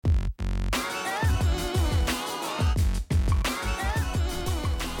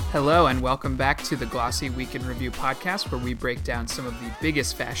Hello and welcome back to the Glossy Week in Review podcast, where we break down some of the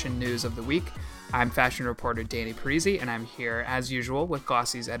biggest fashion news of the week. I'm fashion reporter Danny Parisi, and I'm here, as usual, with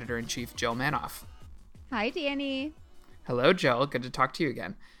Glossy's editor-in-chief, Jill Manoff. Hi, Danny. Hello, Jill. Good to talk to you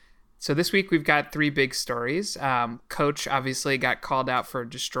again. So this week we've got three big stories. Coach obviously got called out for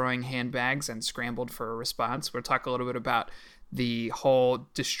destroying handbags and scrambled for a response. We'll talk a little bit about the whole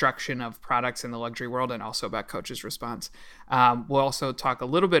destruction of products in the luxury world and also about Coach's response. We'll also talk a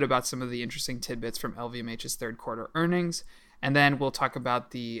little bit about some of the interesting tidbits from LVMH's third quarter earnings. And then we'll talk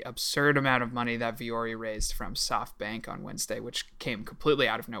about the absurd amount of money that Vuori raised from SoftBank on Wednesday, which came completely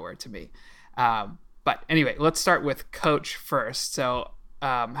out of nowhere to me. But anyway, let's start with Coach first. So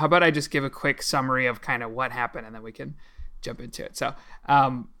how about I just give a quick summary of kind of what happened, and then we can jump into it. So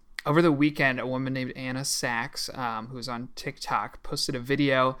over the weekend, a woman named Anna Sachs, who's on TikTok, posted a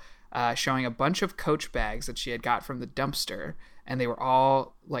video showing a bunch of Coach bags that she had got from the dumpster, and they were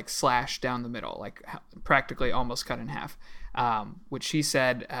all like slashed down the middle, like practically almost cut in half, which she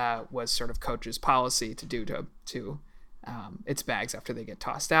said was sort of Coach's policy to do to its bags after they get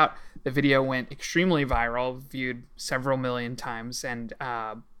tossed out. The video went extremely viral, viewed several million times, and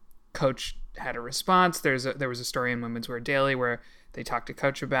Coach had a response. There was a story in Women's Wear Daily where they talked to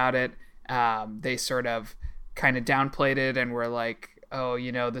Coach about it. They sort of kind of downplayed it and were like, "Oh,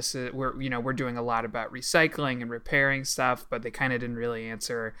 we're doing a lot about recycling and repairing stuff," but they kind of didn't really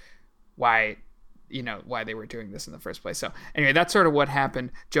answer why they were doing this in the first place. So anyway, that's sort of what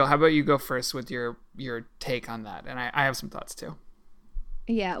happened. Jill, how about you go first with your take on that? And I have some thoughts too.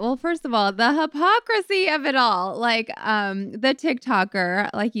 Yeah, well, first of all, the hypocrisy of it all. Like the TikToker,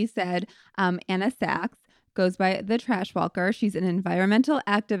 like you said, Anna Sachs, goes by the Trash Walker. She's an environmental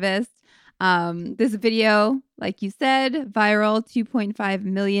activist. This video, like you said, viral, 2.5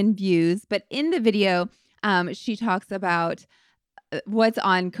 million views. But in the video, she talks about what's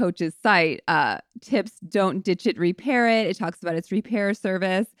on Coach's site. Tips: don't ditch it, repair it. It talks about its repair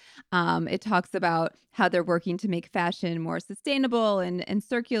service. It talks about how they're working to make fashion more sustainable and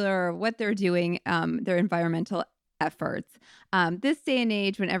circular, what they're doing, their environmental efforts. This day and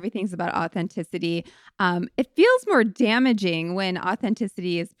age, when everything's about authenticity, it feels more damaging when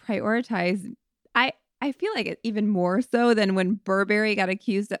authenticity is prioritized. I feel like it even more so than when Burberry got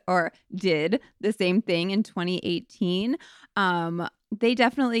accused or did the same thing in 2018. They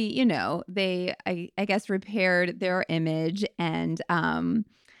definitely, I guess repaired their image, and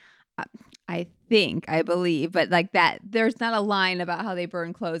I believe, but like that, there's not a line about how they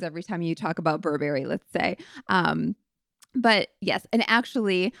burn clothes every time you talk about Burberry, let's say. But yes, and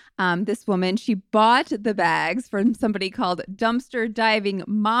actually, this woman, she bought the bags from somebody called Dumpster Diving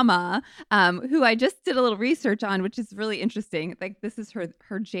Mama, who I just did a little research on, which is really interesting. Like, this is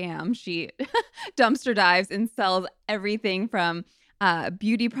her jam. She dumpster dives and sells everything from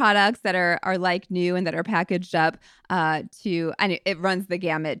beauty products that are like new and that are packaged up to, and it runs the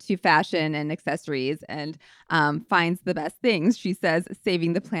gamut, to fashion and accessories, and finds the best things. She says,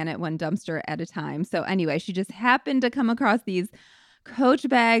 saving the planet one dumpster at a time. So anyway, she just happened to come across these Coach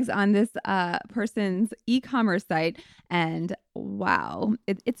bags on this person's e-commerce site, and wow,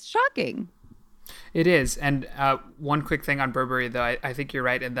 it's shocking. It is. And one quick thing on Burberry, though, I think you're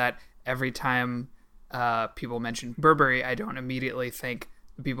right in that every time people mention Burberry, I don't immediately think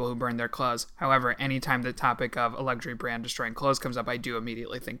the people who burn their clothes. However, anytime the topic of a luxury brand destroying clothes comes up, I do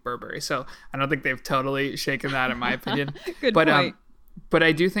immediately think Burberry. So I don't think they've totally shaken that, in my opinion. Good point. But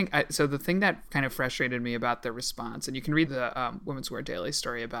I do think, so the thing that kind of frustrated me about the response, and you can read the Women's Wear Daily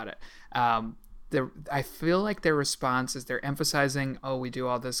story about it, I feel like their response is they're emphasizing, oh, we do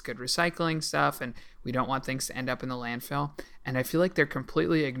all this good recycling stuff and we don't want things to end up in the landfill. And I feel like they're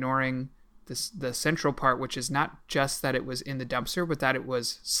completely ignoring the central part, which is not just that it was in the dumpster, but that it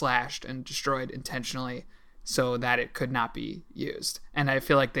was slashed and destroyed intentionally so that it could not be used. And I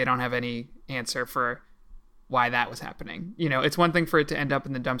feel like they don't have any answer for why that was happening. It's one thing for it to end up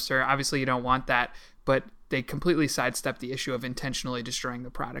in the dumpster. Obviously, you don't want that, but they completely sidestepped the issue of intentionally destroying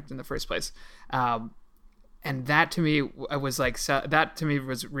the product in the first place. And that to me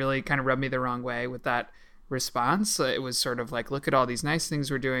was really kind of rubbed me the wrong way with that response. It was sort of like, look at all these nice things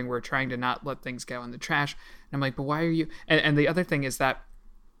we're doing. We're trying to not let things go in the trash. And I'm like, but why are you? And the other thing is that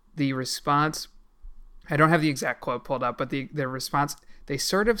the response, I don't have the exact quote pulled up, but the response, they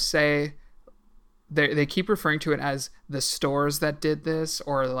sort of say, they keep referring to it as the stores that did this,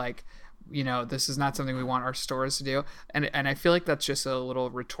 or like, this is not something we want our stores to do. And I feel like that's just a little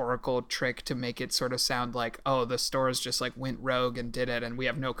rhetorical trick to make it sort of sound like, oh, the stores just like went rogue and did it and we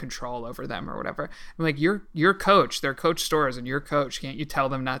have no control over them or whatever. I'm like, you're Coach. They're Coach stores and you're Coach. Can't you tell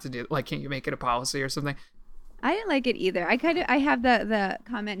them not to do it? Like, can't you make it a policy or something? I didn't like it either. I have the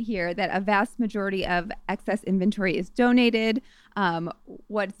comment here that a vast majority of excess inventory is donated.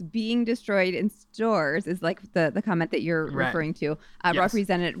 What's being destroyed in stores is like the comment that you're Right. referring to, Yes.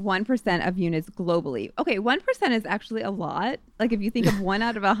 represented 1% of units globally. Okay, 1% is actually a lot. Like if you think of 1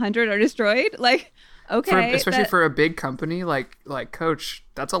 out of 100 are destroyed, like okay, Especially for a big company like Coach,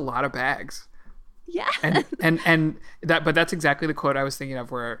 that's a lot of bags. yeah. And that, but that's exactly the quote I was thinking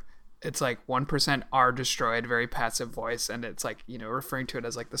of, where it's like 1% are destroyed, very passive voice, and it's like, referring to it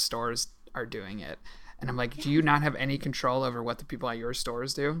as like the stores are doing it. And I'm like, do you not have any control over what the people at your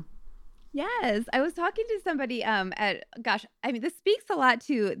stores do? Yes, I was talking to somebody at gosh, I mean this speaks a lot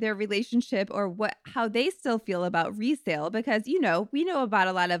to their relationship or how they still feel about resale because we know about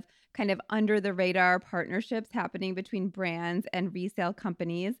a lot of kind of under the radar partnerships happening between brands and resale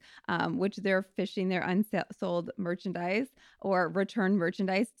companies, which they're fishing their unsold merchandise or return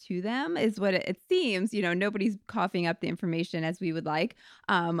merchandise to them is what it seems. Nobody's coughing up the information as we would like,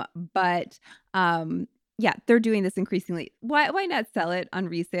 but yeah, they're doing this increasingly. Why not sell it on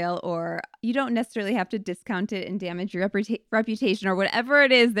resale, or you don't necessarily have to discount it and damage your reputation or whatever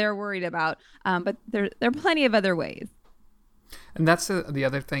it is they're worried about. But there are plenty of other ways. And that's the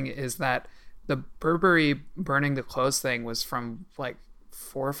other thing, is that the Burberry burning the clothes thing was from like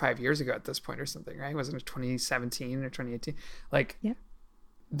 4 or 5 years ago at this point or something, right? Wasn't it 2017 or 2018? Like Yeah.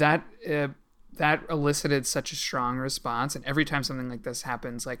 that that elicited such a strong response. And every time something like this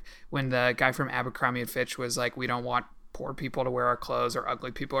happens, like when the guy from Abercrombie and Fitch was like, we don't want poor people to wear our clothes, or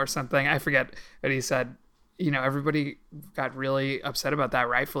ugly people or something, I forget what he said, everybody got really upset about that,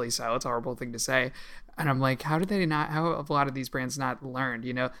 rightfully so. It's a horrible thing to say. And I'm like, how have a lot of these brands not learned?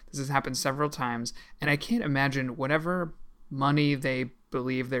 This has happened several times, and I can't imagine whatever money they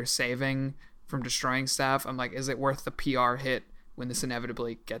believe they're saving from destroying stuff. I'm like, is it worth the PR hit when this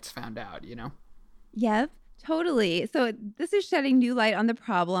inevitably gets found out? Yep, totally. So this is shedding new light on the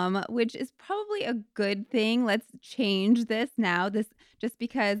problem, which is probably a good thing. Let's change this now. This just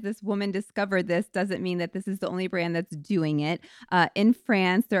because this woman discovered this doesn't mean that this is the only brand that's doing it. In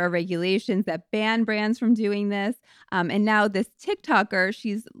France, there are regulations that ban brands from doing this. And now this TikToker,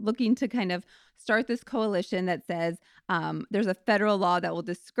 she's looking to kind of start this coalition that says there's a federal law that will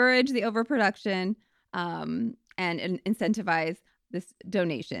discourage the overproduction and incentivize this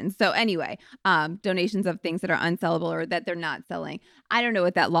donation. So anyway, donations of things that are unsellable or that they're not selling. I don't know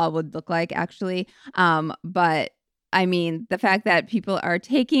what that law would look like actually. But I mean, the fact that people are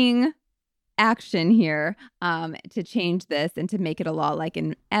taking action here to change this and to make it a law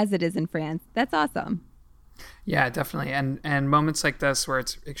as it is in France, that's awesome. Yeah, definitely. And moments like this where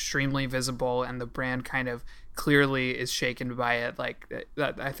it's extremely visible and the brand kind of clearly is shaken by it, like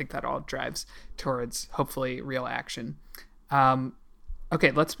that, I think that all drives towards hopefully real action.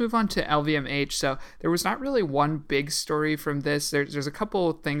 Okay, let's move on to LVMH. So there was not really one big story from this. There's a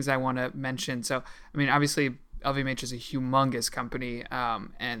couple things I want to mention. So, I mean, obviously LVMH is a humongous company,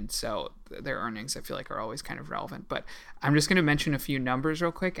 and so their earnings, I feel like, are always kind of relevant. But I'm just going to mention a few numbers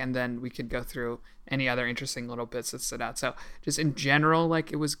real quick, and then we could go through any other interesting little bits that stood out. So just in general,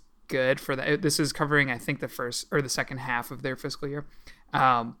 like, it was good for this is covering, I think, the first or the second half of their fiscal year.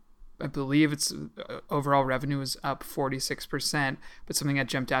 I believe its overall revenue was up 46%, but something that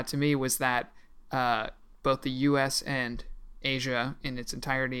jumped out to me was that both the U.S. and Asia in its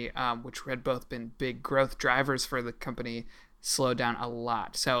entirety, which had both been big growth drivers for the company, slowed down a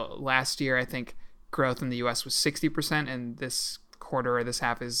lot. So last year, I think growth in the U.S. was 60%, and this quarter or this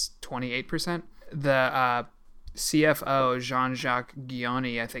half is 28%. The CFO, Jean-Jacques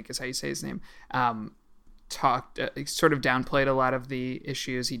Guioni, I think is how you say his name, sort of downplayed a lot of the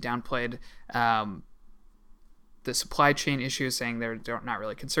issues. He downplayed the supply chain issues, saying they're not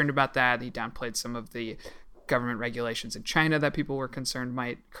really concerned about that. He downplayed some of the government regulations in China that people were concerned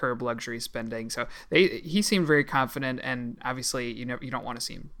might curb luxury spending. So he seemed very confident, and obviously, you don't want to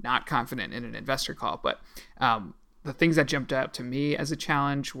seem not confident in an investor call. But the things that jumped out to me as a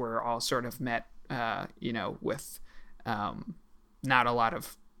challenge were all sort of met, with not a lot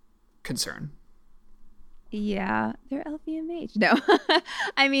of concern. Yeah, they're LVMH. No,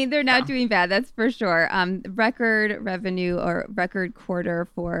 I mean, they're not doing bad. That's for sure. Record revenue or record quarter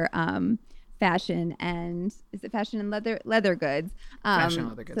for fashion and is it fashion and leather goods? Fashion and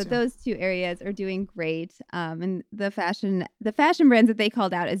leather goods. So those two areas are doing great. And the fashion brands that they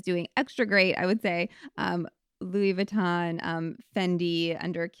called out as doing extra great, I would say. Louis Vuitton, Fendi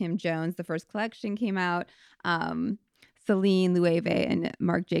under Kim Jones, the first collection came out. Celine, Loewe, and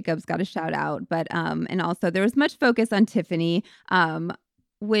Marc Jacobs got a shout out. But and also there was much focus on Tiffany,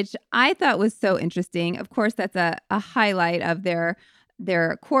 which I thought was so interesting. Of course, that's a highlight of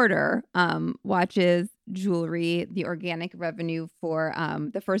their quarter. Watches jewelry, the organic revenue for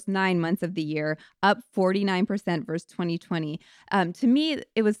the first 9 months of the year, up 49% versus 2020. To me,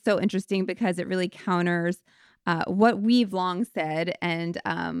 it was so interesting because it really counters what we've long said,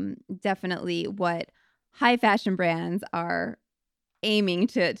 and definitely what high fashion brands are aiming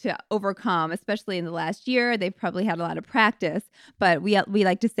to overcome, especially in the last year. They've probably had a lot of practice, but we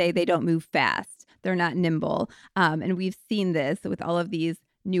like to say they don't move fast. They're not nimble. And we've seen this with all of these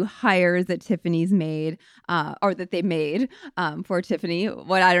new hires that Tiffany's made, or that they made for Tiffany.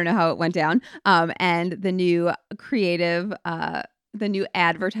 I don't know how it went down. And the new creative, the new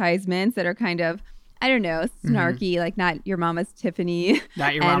advertisements that are kind of, I don't know, snarky, like not your mama's Tiffany.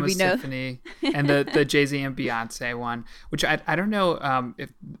 Not your mama's Tiffany. And the Jay-Z and Beyonce one, which I don't know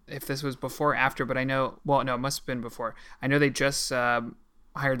if this was before or after, but I know, well, no, it must have been before. I know they just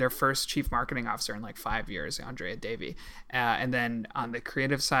hired their first chief marketing officer in like 5 years, Andrea Davy. And then on the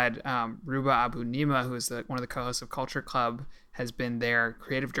creative side, Ruba Abu-Nima, who is one of the co-hosts of Culture Club, has been their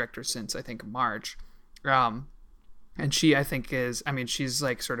creative director since, I think, March. And she, I think, she's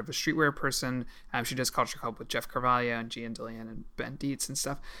like sort of a streetwear person. She does Culture Club with Jeff Carvalho and Gian DeLeon and Ben Dietz and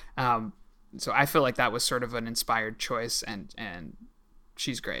stuff. So I feel like that was sort of an inspired choice, and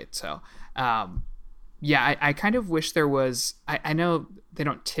she's great. So, I kind of wish there was, I know they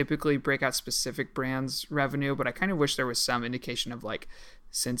don't typically break out specific brands' revenue, but I kind of wish there was some indication of like,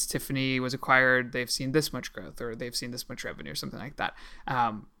 since Tiffany was acquired, they've seen this much growth or they've seen this much revenue or something like that.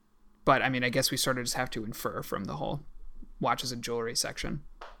 But I mean, I guess we sort of just have to infer from the whole watches and jewelry section.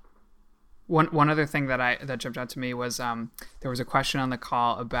 One other thing that jumped out to me was there was a question on the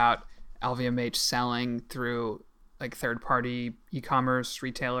call about LVMH selling through like third-party e-commerce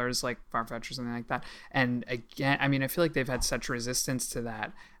retailers like Farfetch or something like that. And again, I mean, I feel like they've had such resistance to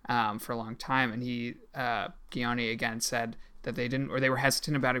that for a long time. And Gioni again said that they didn't, or they were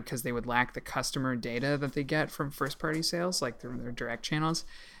hesitant about it because they would lack the customer data that they get from first-party sales, like through their direct channels.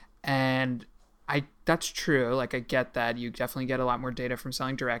 And that's true. Like, I get that you definitely get a lot more data from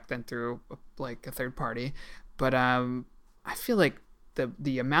selling direct than through like a third party. But I feel like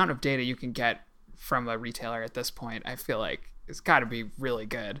the amount of data you can get from a retailer at this point, I feel like it's got to be really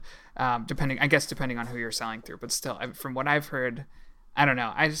good. Depending on who you're selling through. But still, from what I've heard, I don't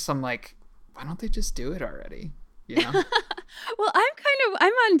know. I'm like, why don't they just do it already? You know? Well,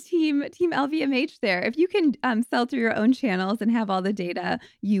 I'm on team LVMH there. If you can sell through your own channels and have all the data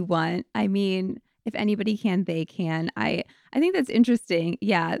you want, I mean, if anybody can, they can. I think that's interesting.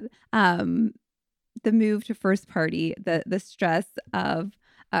 Yeah. The move to first party, the stress of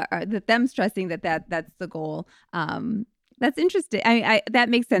them stressing that's the goal. That's interesting. I mean, that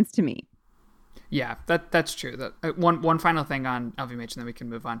makes sense to me. Yeah, that's true. That one final thing on LVMH, and then we can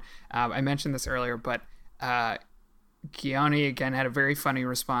move on. I mentioned this earlier, but Gioni again had a very funny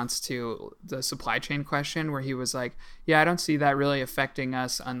response to the supply chain question, where he was like, "Yeah, I don't see that really affecting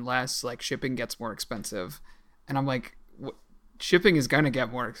us unless like shipping gets more expensive," and I'm like, shipping is going to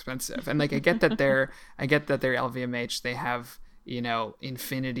get more expensive, and like I get that they're LVMH, they have, you know,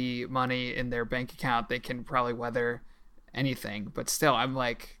 infinity money in their bank account, they can probably weather anything, but still, I'm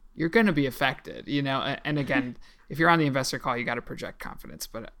like, you're going to be affected, you know. And again, if you're on the investor call, you got to project confidence,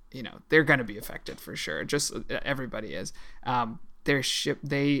 but you know, they're going to be affected for sure. Just everybody is.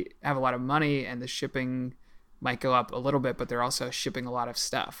 They have a lot of money, and the shipping might go up a little bit, but they're also shipping a lot of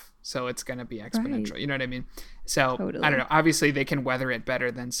stuff, so it's going to be exponential. Right. You know what I mean? So totally. I don't know. Obviously, they can weather it better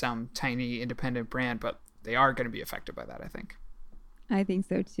than some tiny independent brand, but they are going to be affected by that, I think. I think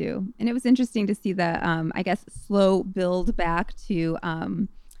so too. And it was interesting to see the, I guess, slow build back to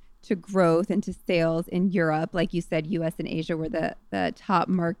growth and to sales in Europe. Like you said, US and Asia were the top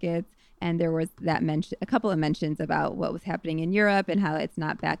markets. And there was a couple of mentions about what was happening in Europe and how it's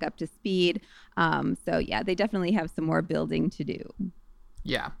not back up to speed. So yeah, they definitely have some more building to do.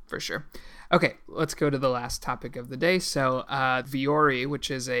 Yeah, for sure. Okay, let's go to the last topic of the day. So Vuori,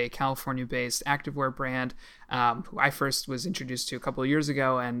 which is a California-based activewear brand, who I first was introduced to a couple of years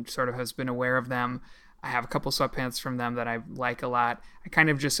ago and sort of has been aware of them. I have a couple sweatpants from them that I like a lot. I kind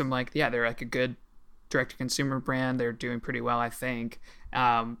of just am like, yeah, they're like a good direct-to-consumer brand. They're doing pretty well, I think.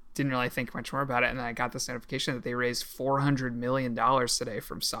 Didn't really think much more about it. And then I got this notification that they raised $400 million today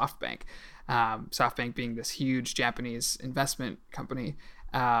from SoftBank. SoftBank being this huge Japanese investment company.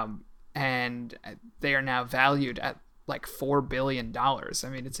 And they are now valued at like $4 billion. I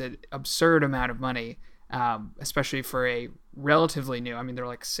mean, it's an absurd amount of money, especially for a relatively new, I mean, they're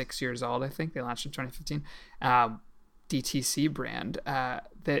like 6 years old, I think. They launched in 2015. DTC brand.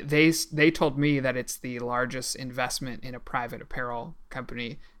 They told me that it's the largest investment in a private apparel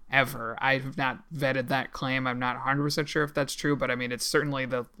company ever. I have not vetted that claim. I'm not 100% sure if that's true, but I mean, it's certainly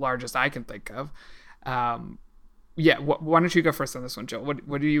the largest I can think of. Yeah, why don't you go first on this one, Jill?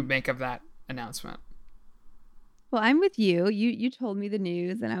 What do you make of that announcement? Well, I'm with you. You told me the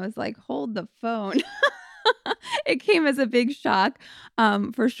news and I was like, hold the phone. It came as a big shock,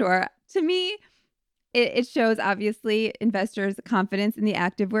 for sure. To me, it shows obviously investors' confidence in the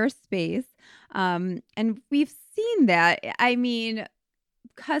activewear space. And we've seen that. I mean,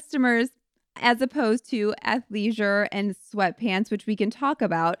 customers, as opposed to athleisure and sweatpants, which we can talk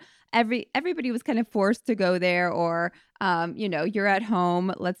about, everybody was kind of forced to go there, or you're at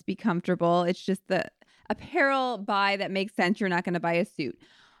home, let's be comfortable. It's just the apparel buy that makes sense. You're not going to buy a suit.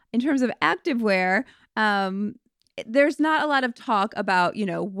 In terms of activewear, there's not a lot of talk about,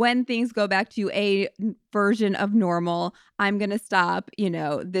 when things go back to a version of normal, I'm going to stop,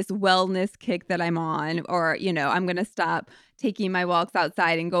 this wellness kick that I'm on, or, I'm going to stop taking my walks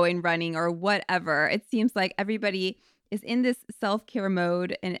outside and going running or whatever. It seems like everybody is in this self-care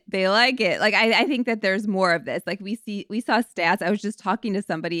mode and they like it. Like, I think that there's more of this. Like we saw stats. I was just talking to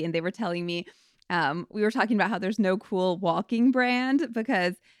somebody and they were telling me, we were talking about how there's no cool walking brand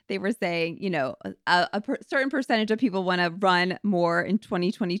because they were saying, certain percentage of people want to run more in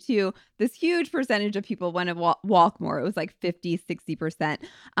 2022. This huge percentage of people want to walk more. It was like 50-60%.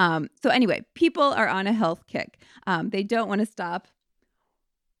 So anyway, people are on a health kick. They don't want to stop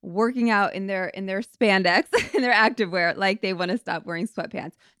working out in their spandex, in their activewear, like they want to stop wearing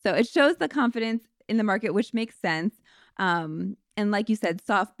sweatpants. So it shows the confidence in the market, which makes sense. And like you said,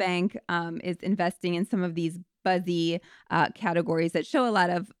 SoftBank is investing in some of these buzzy categories that show a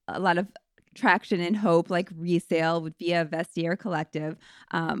lot of traction and hope, like resale via Vestiaire Collective.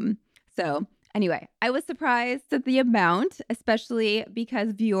 So anyway, I was surprised at the amount, especially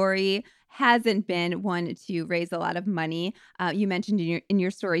because Vuori hasn't been one to raise a lot of money. You mentioned in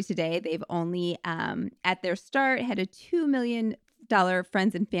your story today, they've only at their start had a $2 million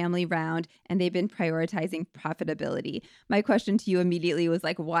friends and family round, and they've been prioritizing profitability. My question to you immediately was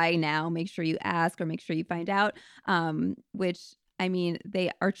like, why now? Make sure you ask or make sure you find out, which, I mean,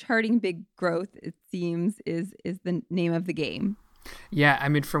 they are charting big growth, it seems, is the name of the game. Yeah, I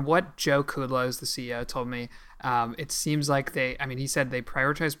mean, from what Joe Kudlow, the CEO, told me, it seems like he said they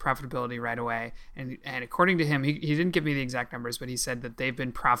prioritize profitability right away. And according to him, he didn't give me the exact numbers, but he said that they've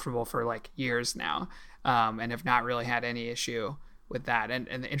been profitable for like years now, and have not really had any issue with that. And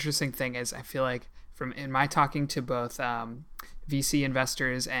the interesting thing is, I feel like in my talking to both VC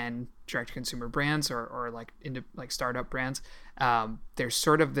investors and direct consumer brands or like into like startup brands, there's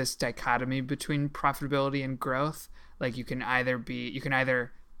sort of this dichotomy between profitability and growth. Like you can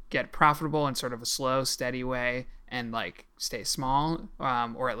either get profitable in sort of a slow, steady way and like stay small,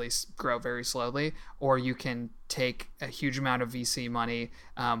 or at least grow very slowly, or you can take a huge amount of VC money,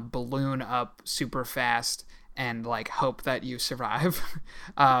 balloon up super fast, and like hope that you survive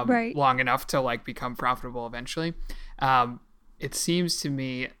Right. long enough to like become profitable eventually. It seems to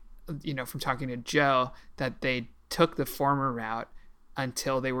me, from talking to Joe, that they took the former route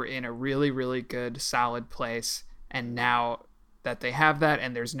until they were in a really, really good, solid place. And now that they have that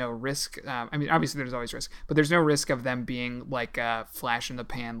and there's no risk, obviously there's always risk, but there's no risk of them being like a flash in the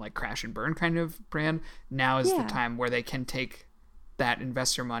pan, like crash and burn kind of brand. Now is the time where they can take that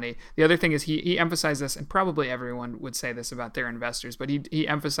investor money. The other thing is he emphasized this, and probably everyone would say this about their investors, but he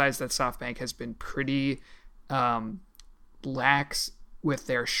emphasized that SoftBank has been pretty lax with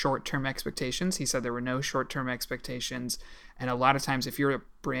their short-term expectations. He said there were no short-term expectations, and a lot of times if you're a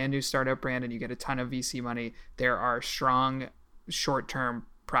brand new startup brand and you get a ton of VC money, there are strong short-term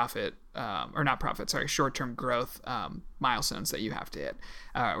short-term growth milestones that you have to hit,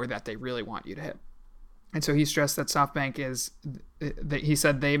 or that they really want you to hit. And so he stressed that SoftBank he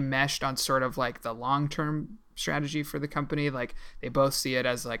said they meshed on sort of like the long-term strategy for the company. Like they both see it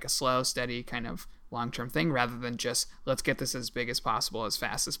as like a slow, steady kind of long-term thing rather than just let's get this as big as possible, as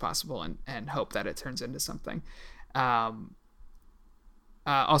fast as possible, and hope that it turns into something.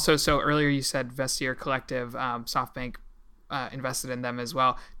 Also, so earlier you said Vestiaire Collective, SoftBank invested in them as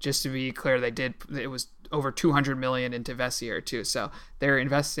well. Just to be clear, it was over 200 million into Vestiaire too. So they're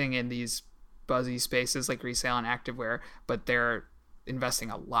investing in these buzzy spaces like resale and activewear, but they're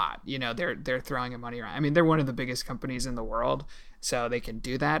investing a lot. They're throwing money around. I mean, they're one of the biggest companies in the world, so they can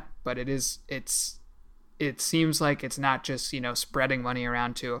do that. But it seems like it's not just spreading money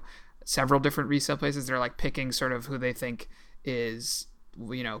around to several different resale places. They're like picking sort of who they think is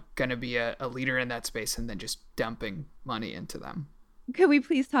going to be a leader in that space and then just dumping money into them. Could we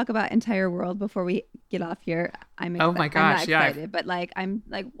please talk about Entire World before we get off here? Oh my gosh, I'm not excited, but I'm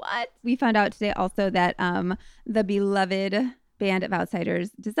like, what? We found out today also that the beloved Band of Outsiders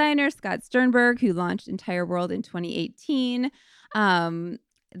designer Scott Sternberg, who launched Entire World in 2018,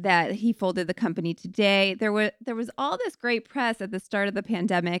 that he folded the company today. There was all this great press at the start of the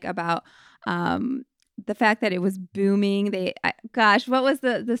pandemic about the fact that it was booming. What was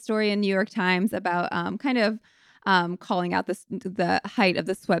the story in New York Times about calling out the height of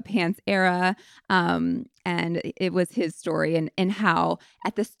the sweatpants era, and it was his story and how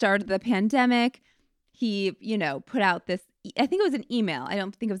at the start of the pandemic he put out this. I think it was an email. I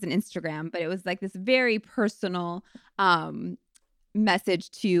don't think it was an Instagram, but it was like this very personal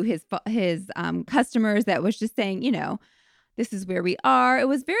message to his customers that was just saying, this is where we are. It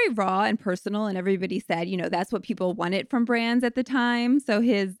was very raw and personal, and everybody said, that's what people wanted from brands at the time. So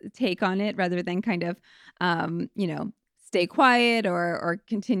his take on it, rather than kind of, stay quiet or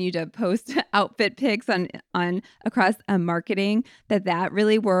continue to post outfit pics on across marketing, that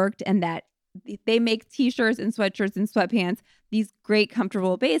really worked, and that they make t-shirts and sweatshirts and sweatpants, these great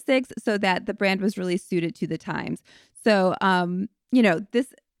comfortable basics, so that the brand was really suited to the times. So,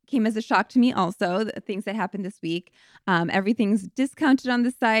 this came as a shock to me also, the things that happened this week. Everything's discounted on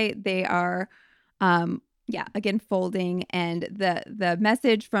the site. They are, again, folding. And the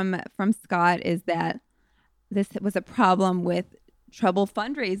message from Scott is that this was a problem with trouble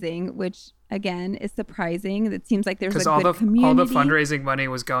fundraising, which again is surprising. It seems like there's a good community. All the fundraising money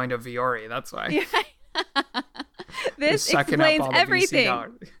was going to Vuori. That's why. Yeah. This explains everything.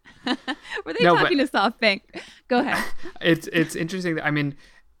 Were they talking to SoftBank? Go ahead. It's interesting. I mean,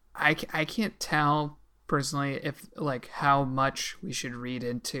 I can't tell personally if how much we should read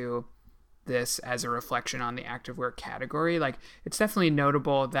into this as a reflection on the activewear category. It's definitely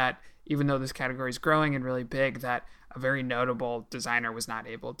notable that even though this category is growing and really big, that a very notable designer was not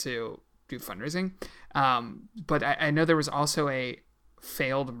able to do fundraising. But I know there was also a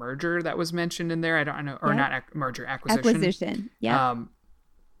failed merger that was mentioned in there. I don't know, or not merger, acquisition. Yeah.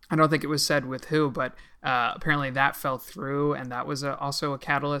 I don't think it was said with who, but apparently that fell through, and that was also a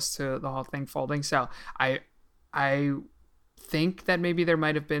catalyst to the whole thing folding. So I think that maybe there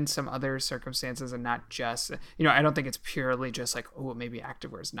might have been some other circumstances, and not just, I don't think it's purely just maybe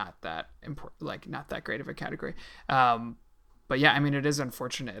activewear is not that important, not that great of a category. But yeah, I mean, it is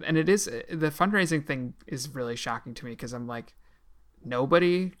unfortunate, and the fundraising thing is really shocking to me, because I'm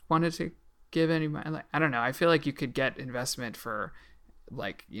nobody wanted to give any money. I don't know. I feel like you could get investment for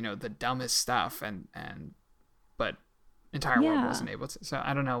the dumbest stuff, but entire world wasn't able to. So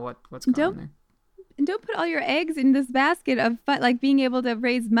I don't know what's going on there. And don't put all your eggs in this basket of being able to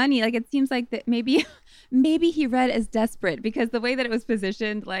raise money. It seems like that maybe he read as desperate, because the way that it was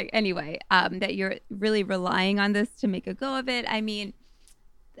positioned, that you're really relying on this to make a go of it. I mean,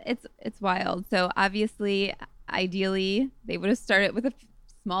 it's wild. So obviously, ideally, they would have started with a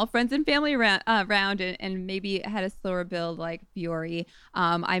small friends and family round and maybe had a slower build like Vuori.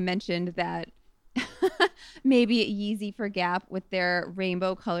 I mentioned that maybe Yeezy for Gap with their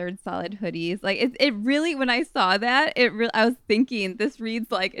rainbow colored solid hoodies. It really, when I saw that, I was thinking this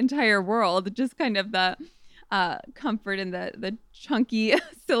reads like entire world, just kind of the comfort and the chunky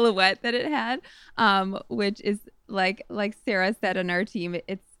silhouette that it had, which is like Sarah said on our team,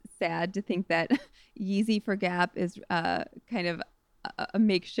 it's sad to think that Yeezy for Gap is kind of a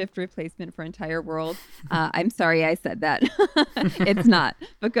makeshift replacement for entire world. I'm sorry I said that. It's not,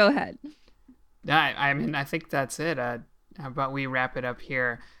 but go ahead. I mean, I think that's it. How about we wrap it up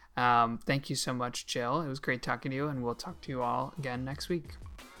here? Thank you so much, Jill. It was great talking to you, and we'll talk to you all again next week.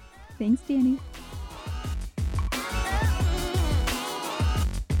 Thanks, Danny.